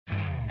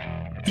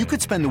You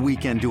could spend the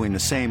weekend doing the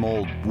same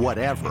old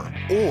whatever,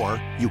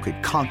 or you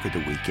could conquer the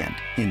weekend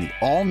in the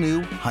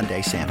all-new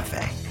Hyundai Santa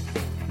Fe.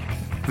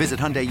 Visit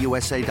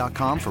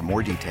HyundaiUSA.com for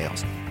more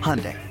details.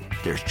 Hyundai,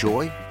 there's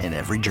joy in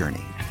every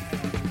journey.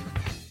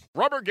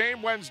 Rubber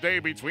game Wednesday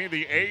between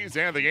the A's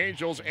and the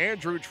Angels.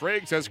 Andrew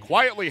Triggs has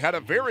quietly had a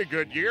very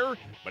good year,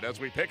 but as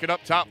we pick it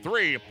up top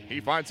three,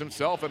 he finds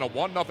himself in a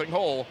 1-0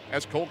 hole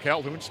as Cole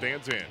Calhoun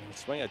stands in.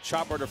 Swing a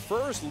chopper to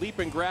first, leap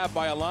and grab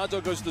by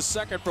Alonso, goes to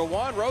second for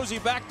one. Rosie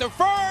back to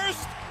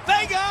first.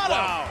 They got him!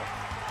 Wow.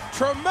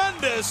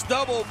 Tremendous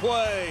double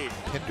play.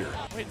 Pinder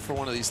waiting for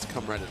one of these to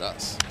come right at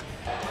us.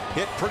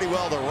 Hit pretty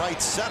well to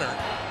right center.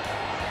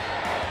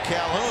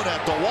 Calhoun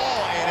at the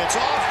wall, and it's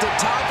off the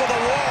top of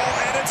the wall,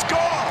 and it's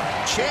gone.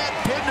 Chad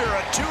Pinder,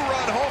 a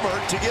 2-run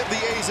homer to give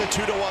the A's a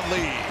 2-1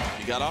 lead.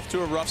 He got off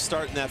to a rough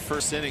start in that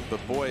first inning,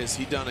 but boy, has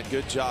he done a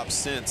good job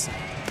since.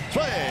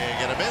 Swing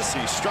and a miss.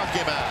 He struck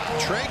him out.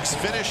 Triggs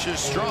finishes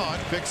strong,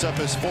 picks up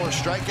his 4th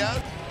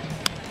strikeout.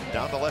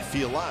 Down the left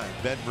field line,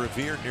 Ben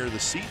Revere near the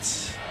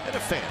seats, and a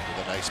fan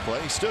with a nice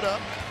play. He stood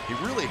up. He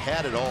really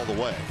had it all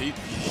the way.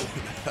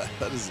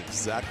 That is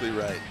exactly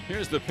right.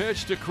 Here's the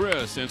pitch to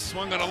Chris, and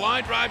swung on a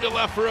line drive to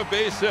left for a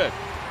base hit.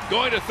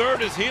 Going to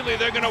third is Healy.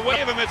 They're going to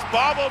wave him. It's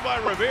bobbled by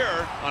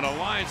Revere on a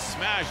line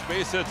smash.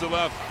 Base hit to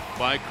left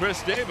by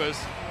Chris Davis,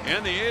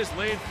 and the A's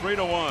lead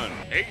 3-1.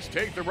 A's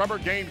take the rubber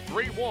game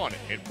 3-1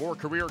 in 4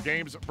 career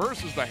games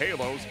versus the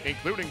Halos,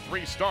 including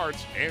 3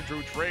 starts.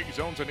 Andrew Triggs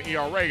owns an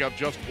ERA of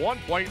just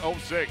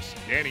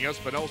 1.06. Danny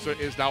Espinosa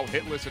is now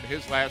hitless in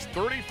his last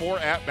 34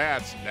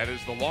 at-bats. That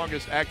is the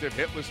longest active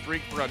hitless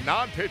streak for a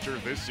non-pitcher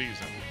this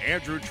season.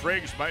 Andrew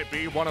Triggs might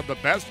be one of the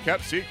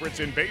best-kept secrets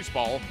in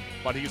baseball,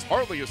 but he's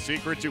hardly a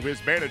secret to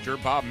his manager,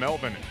 Bob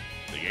Melvin.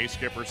 The A's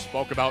skipper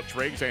spoke about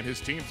Triggs and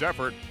his team's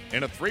effort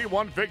in a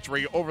 3-1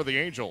 victory over the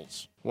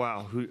Angels.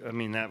 Wow,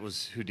 that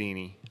was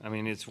Houdini.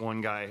 It's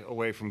one guy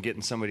away from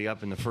getting somebody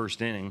up in the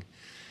first inning.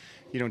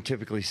 You don't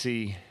typically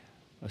see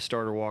a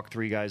starter walk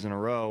 3 guys in a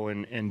row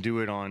and do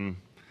it on,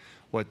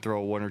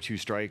 throw 1 or 2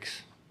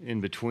 strikes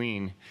in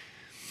between.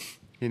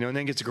 And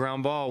then gets a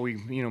ground ball. We,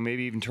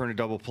 maybe even turn a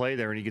double play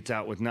there, and he gets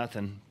out with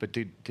nothing. But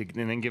and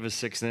then give us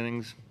 6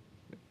 innings,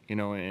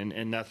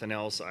 and nothing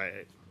else.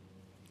 I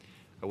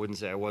wouldn't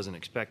say I wasn't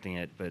expecting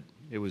it, but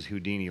it was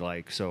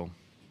Houdini-like. So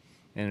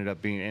ended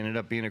up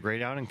being a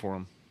great outing for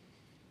him.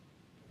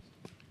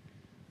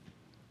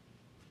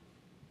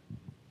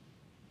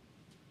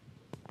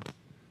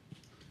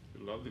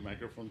 You love the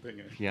microphone thing.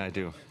 Yeah, I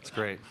do. It's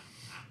great.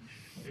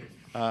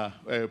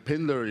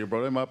 Pinder, you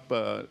brought him up.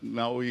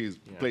 Now he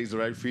plays the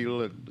right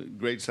field, a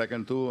great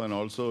second too, and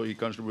also he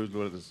contributes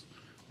with his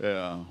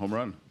home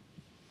run.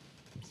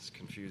 It's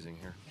confusing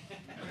here.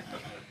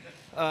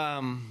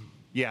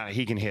 Yeah,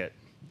 he can hit,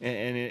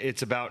 and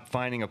it's about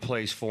finding a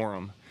place for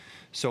him.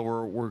 So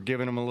we're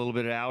giving him a little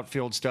bit of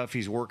outfield stuff.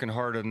 He's working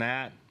hard on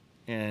that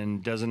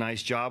and does a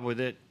nice job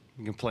with it.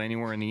 He can play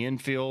anywhere in the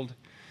infield.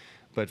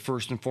 But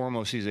first and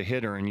foremost, he's a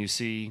hitter, and you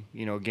see,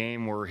 a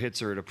game where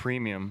hits are at a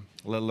premium,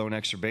 let alone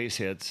extra base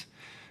hits,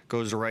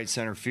 goes to right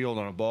center field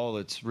on a ball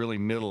that's really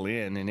middle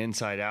in and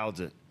inside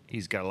out.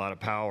 He's got a lot of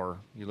power.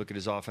 You look at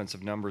his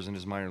offensive numbers in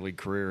his minor league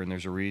career, and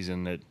there's a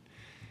reason that,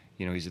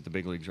 he's at the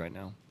big leagues right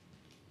now.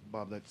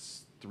 Bob,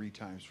 that's 3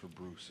 times for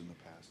Bruce in the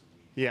past.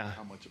 Yeah.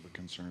 How much of a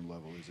concern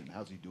level is it, and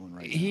how's he doing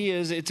right now? He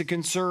is. It's a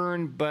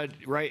concern, but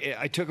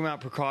I took him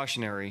out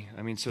precautionary.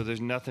 So there's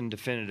nothing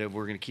definitive.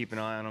 We're going to keep an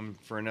eye on him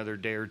for another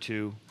day or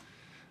 2.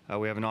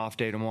 We have an off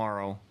day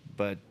tomorrow,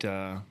 but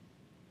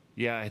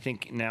I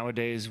think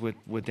nowadays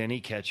with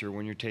any catcher,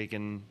 when you're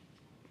taking,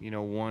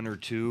 1 or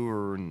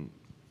 2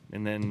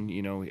 and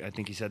then, I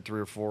think he's had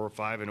 3 or 4 or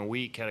 5 in a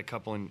week, had a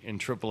couple in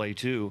AAA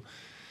too.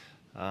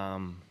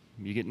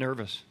 You get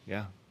nervous.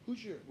 Yeah.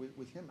 Who's your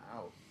with him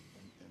out?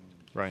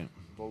 Right.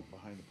 Vote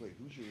behind the plate.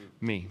 Who's your...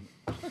 Me.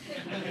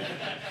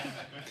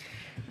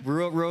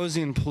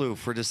 Rosie and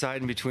Plouffe. We're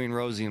deciding between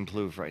Rosie and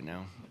Plouffe right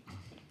now.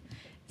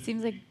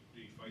 Seems like... Did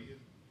he fight you?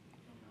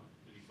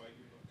 Did he fight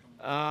you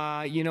about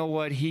coming out? You know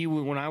what?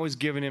 When I was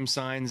giving him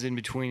signs in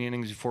between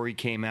innings before he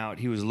came out,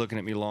 he was looking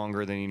at me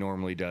longer than he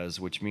normally does,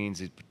 which means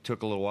it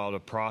took a little while to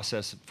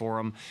process it for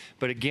him.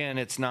 But again,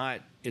 it's not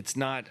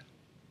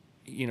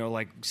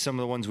like some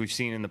of the ones we've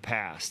seen in the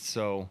past.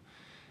 So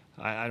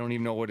I don't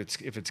even know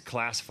if it's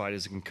classified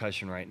as a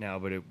concussion right now,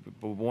 but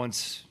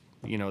once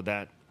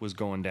that was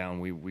going down,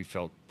 we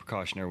felt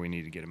precautionary. We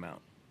needed to get him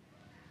out.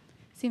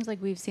 Seems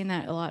like we've seen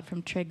that a lot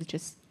from Triggs,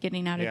 just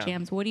getting out of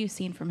jams. What have you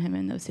seen from him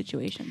in those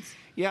situations?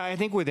 Yeah, I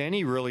think with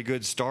any really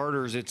good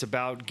starters, it's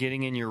about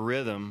getting in your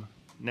rhythm.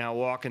 Now,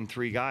 walking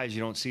 3 guys,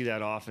 you don't see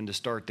that often to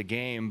start the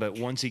game, but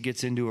once he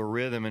gets into a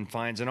rhythm and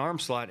finds an arm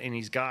slot, and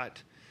he's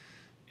got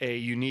a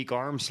unique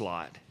arm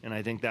slot, and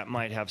I think that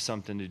might have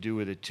something to do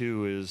with it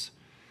too, is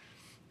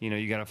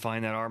you got to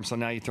find that arm. So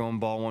now you throw him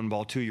ball 1,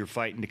 ball 2, you're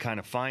fighting to kind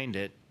of find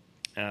it,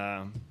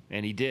 and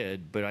he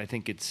did. But I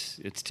think it's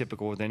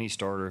typical with any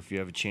starter. If you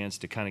have a chance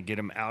to kind of get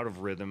him out of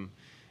rhythm,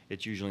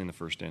 it's usually in the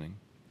first inning.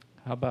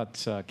 How about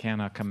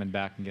Canha coming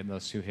back and getting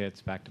those 2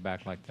 hits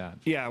back-to-back like that?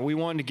 Yeah, we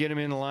wanted to get him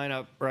in the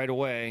lineup right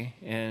away,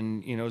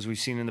 and as we've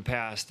seen in the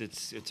past,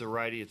 it's a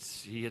righty.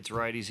 He hits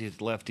righties, he hits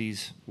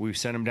lefties. We've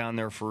sent him down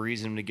there for a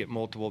reason to get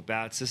multiple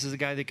bats. This is a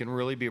guy that can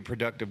really be a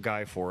productive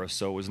guy for us.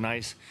 So it was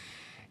nice,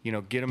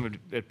 get him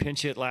a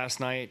pinch hit last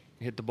night.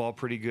 Hit the ball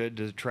pretty good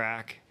to the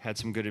track. Had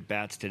some good at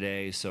bats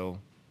today. So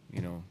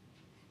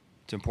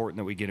it's important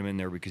that we get him in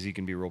there because he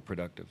can be real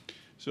productive.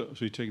 So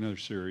you take another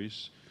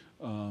series.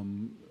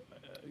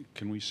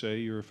 Can we say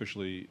you're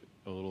officially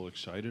a little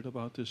excited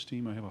about this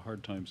team? I have a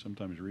hard time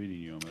sometimes reading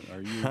you.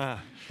 Are you?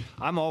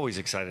 I'm always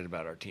excited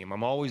about our team.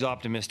 I'm always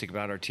optimistic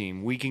about our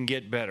team. We can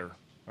get better.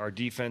 Our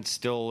defense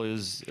still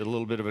is a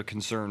little bit of a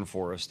concern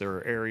for us. There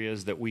are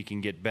areas that we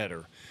can get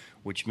better,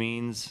 which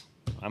means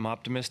I'm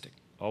optimistic,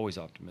 always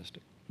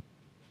optimistic.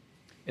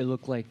 It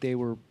looked like they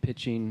were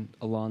pitching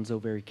Alonso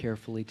very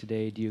carefully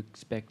today. Do you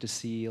expect to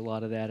see a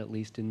lot of that, at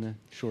least in the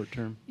short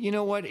term? You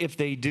know what? If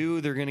they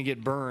do, they're going to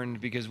get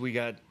burned because we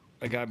got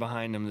a guy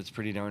behind him that's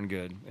pretty darn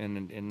good.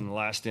 And in the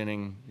last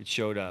inning, it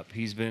showed up.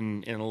 He's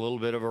been in a little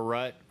bit of a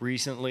rut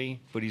recently,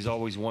 but he's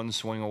always one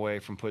swing away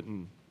from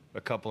putting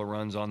a couple of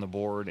runs on the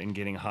board and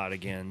getting hot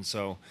again.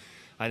 So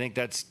I think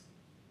that's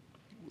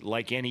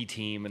like any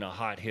team and a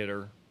hot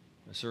hitter.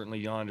 Certainly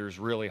Yonder's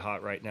really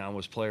hot right now,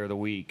 was player of the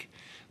week.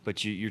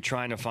 But you're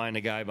trying to find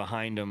a guy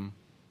behind him,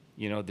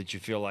 that you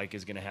feel like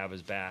is going to have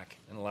his back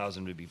and allows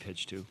him to be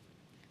pitched to.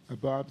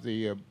 Bob,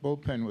 the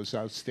bullpen was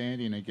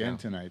outstanding again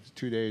tonight,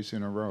 2 days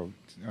in a row.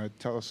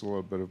 Tell us a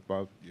little bit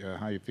about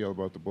how you feel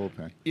about the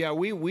bullpen. Yeah,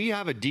 we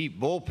have a deep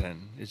bullpen.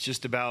 It's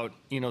just about,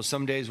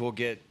 some days we'll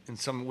get,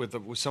 and with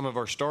some of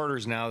our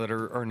starters now that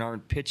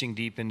aren't pitching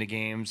deep into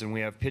games, and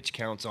we have pitch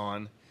counts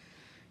on,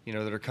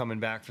 that are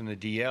coming back from the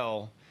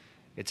DL.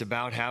 It's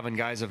about having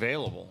guys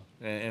available,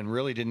 and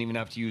really didn't even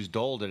have to use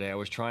Dole today. I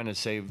was trying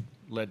to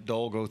let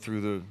Dole go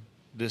through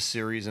this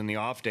series and the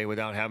off day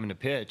without having to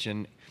pitch,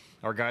 and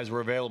our guys were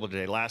available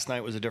today. Last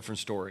night was a different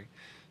story.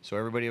 So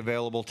everybody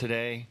available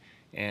today,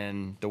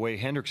 and the way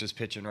Hendricks is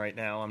pitching right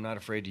now, I'm not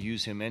afraid to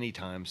use him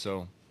anytime.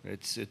 So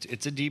it's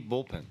a deep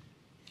bullpen.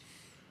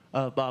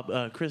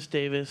 Bob, Chris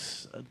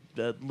Davis,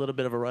 a little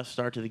bit of a rough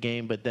start to the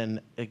game, but then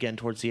again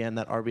towards the end,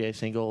 that RBI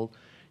single.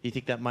 Do you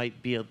think that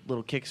might be a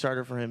little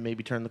Kickstarter for him,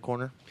 maybe turn the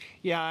corner?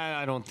 Yeah,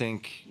 I don't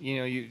think,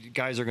 you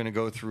guys are going to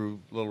go through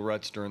little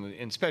ruts and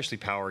especially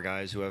power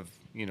guys who have,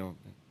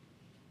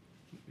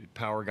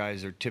 power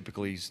guys are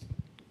typically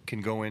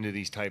can go into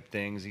these type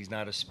things. He's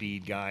not a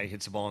speed guy,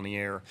 hits the ball in the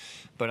air,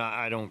 but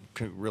I don't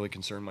really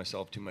concern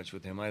myself too much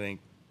with him. I think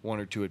 1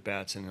 or 2 at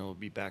bats and he'll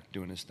be back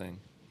doing his thing.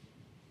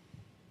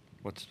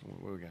 What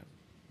we got?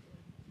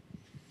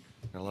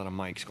 Got a lot of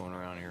mics going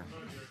around here.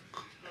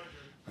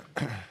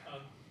 Come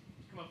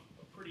up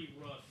a pretty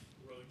rough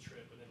road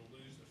trip and then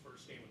lose the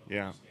first game of the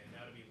homestand.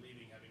 Now to be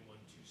leaving, having won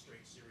 2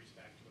 straight series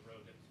back to the road,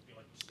 that feel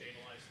like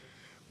stabilized it?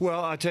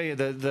 Well, I'll tell you,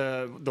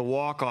 the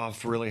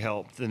walk-off really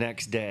helped the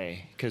next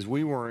day because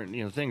we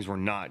weren't, things were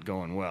not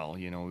going well.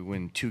 We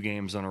win 2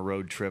 games on a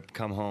road trip,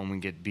 come home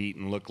and get beat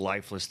and look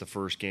lifeless the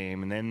first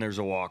game, and then there's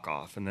a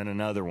walk-off, and then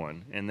another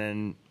one, and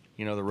then,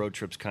 the road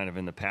trip's kind of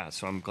in the past.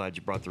 So I'm glad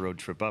you brought the road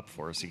trip up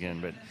for us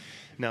again. But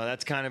no,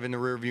 that's kind of in the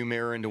rearview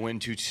mirror, and to win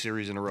 2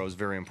 series in a row is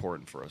very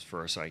important for us, for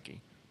our psyche.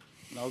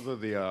 Now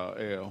that the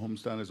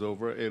homestand is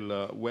over,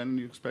 when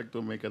do you expect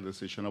to make a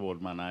decision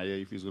about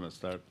Manaya, if he's going to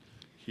start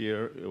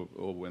here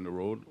or in the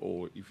road,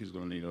 or if he's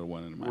going to need another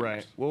one in the minors?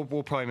 Right.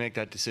 We'll probably make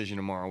that decision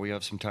tomorrow. We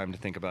have some time to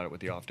think about it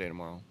with the off day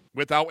tomorrow.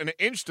 Without an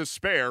inch to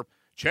spare,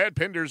 Chad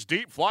Pinder's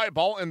deep fly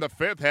ball in the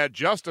 5th had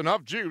just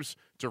enough juice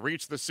to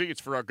reach the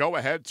seats for a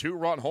go-ahead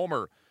 2-run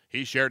homer.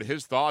 He shared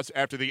his thoughts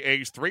after the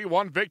A's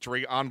 3-1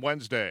 victory on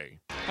Wednesday.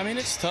 I mean,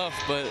 it's tough,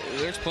 but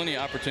there's plenty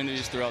of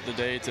opportunities throughout the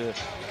day to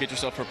get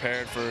yourself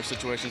prepared for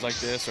situations like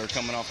this or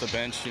coming off the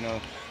bench.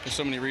 There's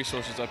so many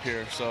resources up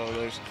here, so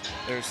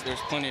there's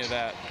plenty of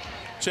that.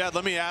 Chad,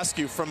 let me ask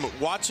you, from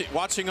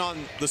watching on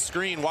the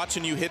screen,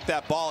 watching you hit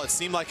that ball, it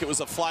seemed like it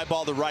was a fly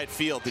ball to right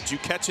field. Did you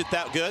catch it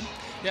that good?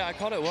 Yeah, I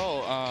caught it well.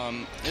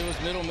 It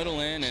was middle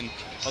in, and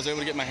I was able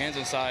to get my hands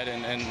inside,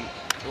 and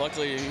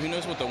luckily, who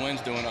knows what the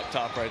wind's doing up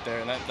top right there,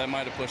 and that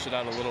might have pushed it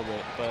out a little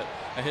bit, but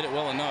I hit it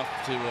well enough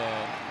to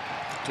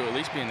at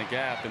least be in the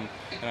gap, and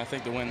I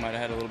think the wind might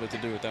have had a little bit to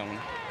do with that one.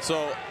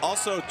 So,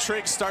 also,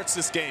 Triggs starts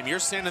this game. You're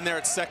standing there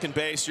at second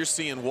base. You're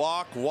seeing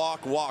walk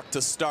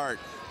to start.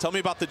 Tell me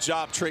about the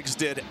job Triggs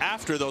did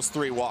after those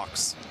 3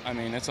 walks. I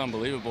mean, it's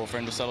unbelievable for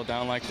him to settle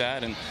down like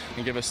that and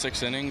give us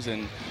 6 innings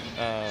and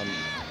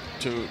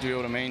to be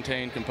able to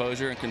maintain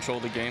composure and control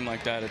the game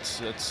like that.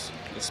 It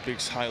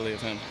speaks highly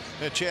of him.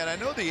 Now, Chad, I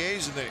know the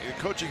A's and the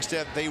coaching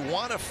staff, they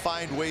want to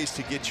find ways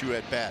to get you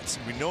at bats.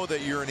 We know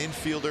that you're an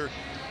infielder,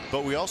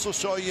 but we also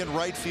saw you in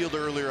right field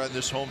earlier on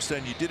this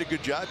homestand. You did a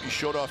good job. You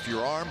showed off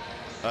your arm.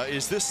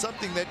 Is this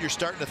something that you're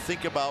starting to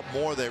think about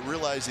more, that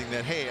realizing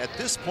that, hey, at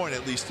this point,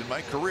 at least in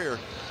my career,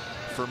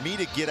 for me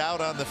to get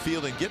out on the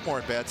field and get more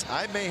at bats,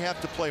 I may have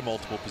to play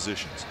multiple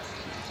positions?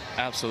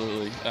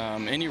 Absolutely.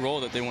 Any role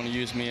that they want to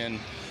use me in,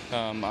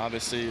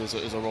 obviously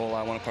is a role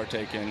I want to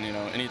partake in. You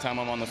know, anytime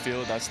I'm on the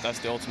field, that's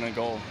the ultimate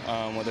goal.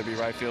 Whether it be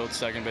right field,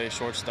 second base,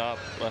 shortstop,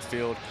 left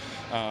field.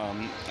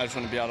 I just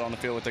want to be out on the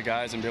field with the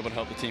guys and be able to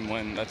help the team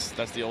win.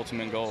 That's the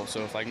ultimate goal.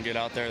 So if I can get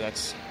out there,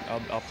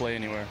 I'll play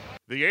anywhere.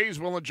 The A's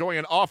will enjoy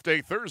an off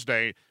day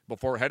Thursday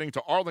before heading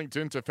to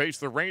Arlington to face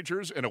the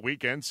Rangers in a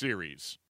weekend series.